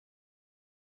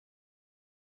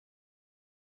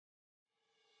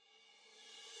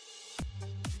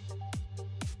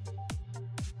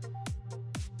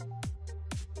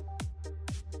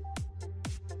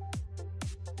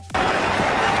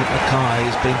Kai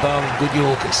has been bowling good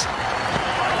Yorkers.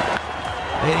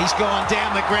 And he's gone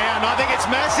down the ground. I think it's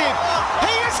massive.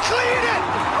 He has cleared it.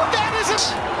 That is it.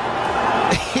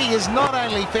 He has not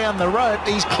only found the rope,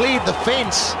 he's cleared the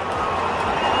fence.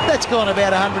 That's gone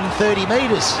about 130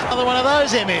 metres. Another one of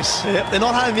those, MS. Yep, they're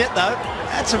not home yet, though.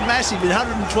 That's a massive,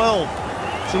 112.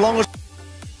 It's the longest.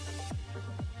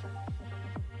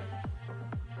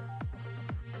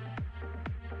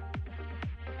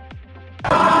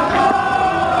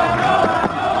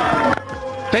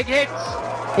 Big hits.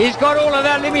 He's got all of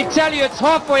that. Let me tell you, it's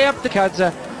halfway up the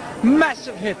Kadza.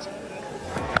 Massive hit.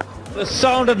 The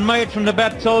sound it made from the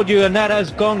bat told you, and that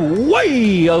has gone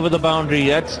way over the boundary.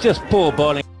 That's just poor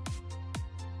bowling.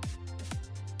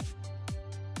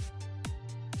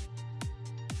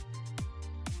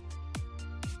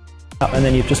 And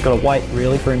then you've just got to wait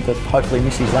really for him to hopefully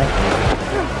miss his length.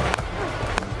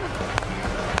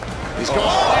 He's gone.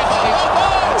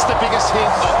 It's the biggest hit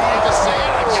I've ever seen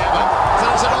in a cabin.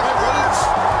 Is it on the roof?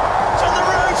 It's on the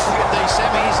roof. Look at these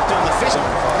semis doing the fist.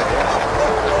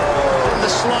 In the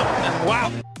slot, and wow.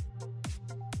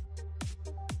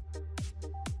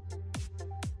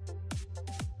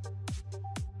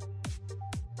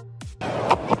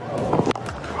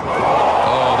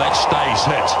 Oh, that stays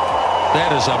hit.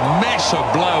 That is a massive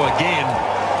blow again.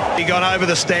 He got over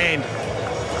the stand.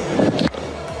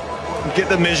 Get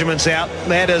the measurements out.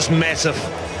 That is massive.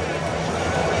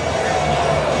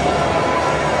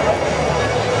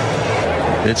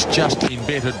 It's just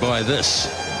embedded by this.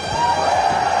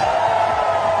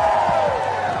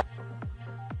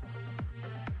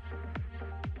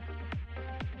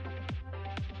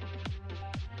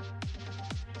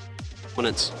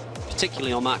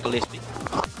 Particularly on Mark Gillespie.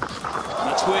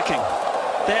 It's working.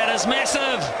 That is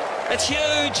massive. It's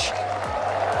huge.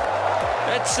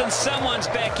 It's in someone's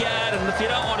backyard, and if you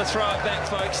don't want to throw it back,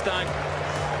 folks, don't.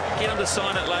 Get them to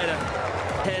sign it later.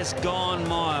 It has gone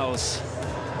miles.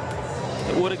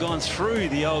 It would have gone through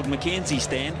the old Mackenzie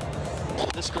stand.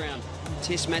 This ground,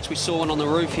 test match, we saw one on the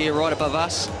roof here right above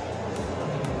us.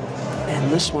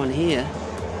 And this one here,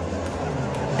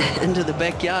 into the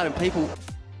backyard, and people...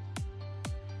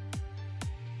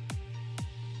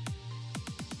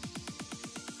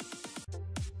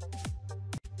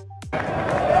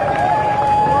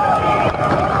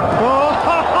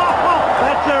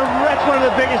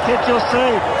 Biggest hit you'll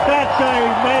see. That's a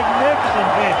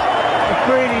magnificent hit.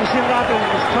 Greenies hit up at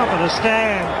the top of the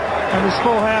stand, and the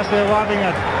small house, they're loving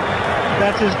it.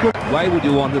 That's as good. Why would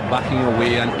you want to backing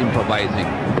away and improvising?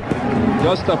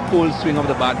 Just a full swing of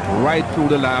the bat right through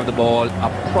the line of the ball,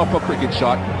 a proper cricket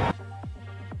shot.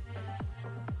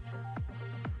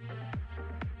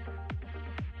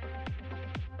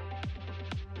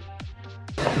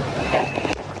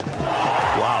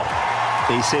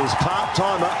 He says,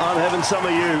 part-timer, I'm having some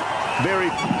of you. Very...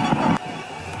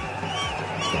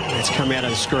 It's come out of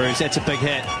the screws. That's a big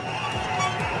hit.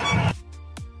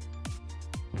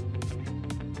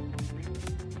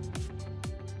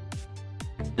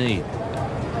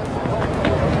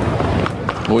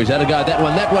 Oh, he's had a go at that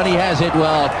one. That one he has hit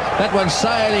well. That one's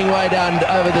sailing way down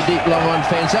over the deep long on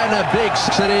fence. And a big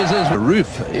six it is. The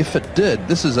roof, if it did,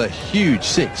 this is a huge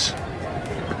six.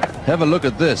 Have a look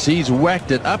at this. He's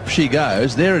whacked it. Up she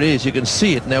goes. There it is. You can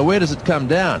see it. Now, where does it come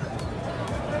down?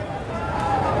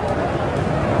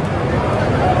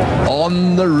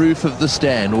 On the roof of the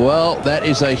stand. Well, that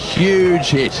is a huge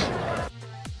hit.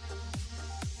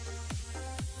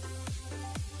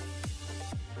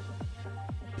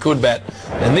 Good bat,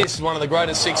 and this is one of the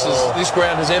greatest sixes this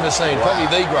ground has ever seen, probably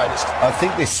the greatest. I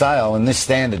think this sail and this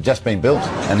stand had just been built,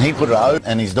 and he put it over,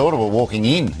 and his daughter were walking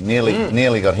in,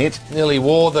 nearly got hit. Nearly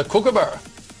wore the kookaburra.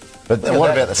 But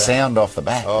what about the sound off the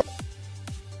bat? Oh.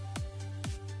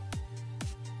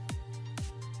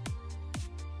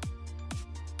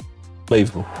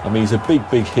 Unbelievable. I mean, he's a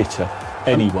big hitter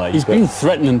anyway. He's been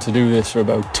threatening to do this for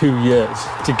about 2 years,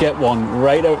 to get one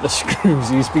right out the screws.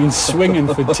 He's been swinging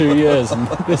for 2 years, and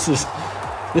this is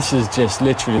just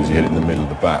literally... He's hit in the middle of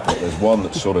the bat, but there's one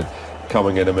that's sort of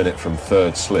coming in a minute from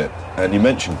third slip. And you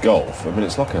mentioned golf. I mean,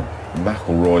 it's like a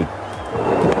McIlroy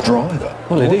driver.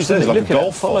 Well, it is, isn't it? Like Look at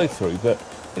that follow through, but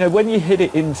you know, when you hit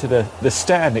it into the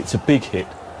stand, it's a big hit.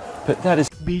 But that is...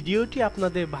 ভিডিওটি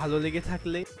আপনাদের ভালো লেগে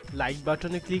থাকলে like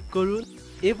বাটনে click করুন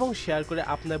এবং share করে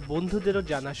আপনার বন্ধুদেরও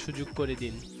জানার সুযোগ করে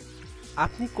দিন।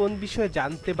 আপনি কোন বিষয়ে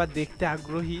জানতে বা দেখতে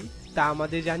আগ্রহী তা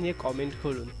আমাদের জানিয়ে কমেন্ট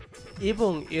করুন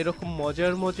এবং এরকম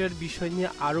মজার বিষয় নিয়ে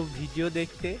আরো ভিডিও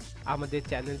দেখতে আমাদের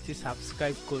চ্যানেলটি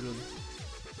সাবস্ক্রাইব করুন।